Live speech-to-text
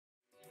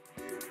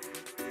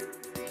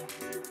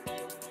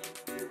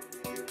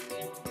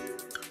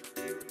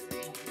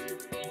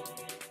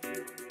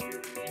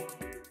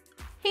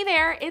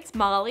there, it's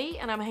Molly,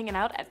 and I'm hanging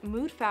out at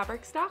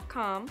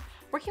moodfabrics.com,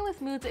 working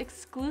with Mood's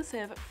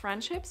exclusive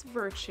Friendships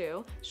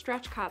Virtue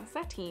stretch cotton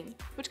sateen,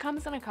 which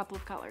comes in a couple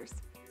of colors.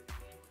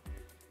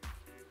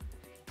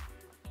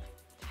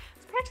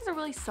 This product has a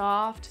really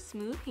soft,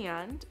 smooth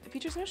hand. It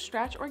features no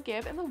stretch or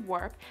give in the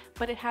warp,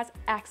 but it has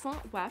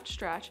excellent weft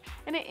stretch,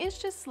 and it is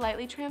just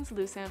slightly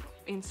translucent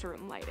in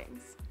certain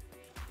lightings.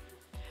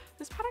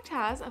 This product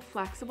has a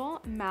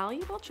flexible,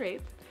 malleable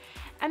drape,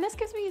 and this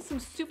gives me some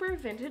super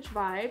vintage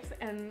vibes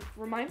and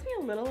reminds me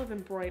a little of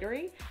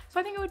embroidery. So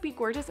I think it would be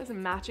gorgeous as a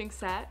matching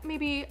set,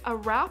 maybe a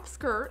wrap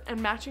skirt and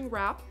matching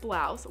wrap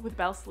blouse with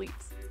bell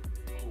sleeves.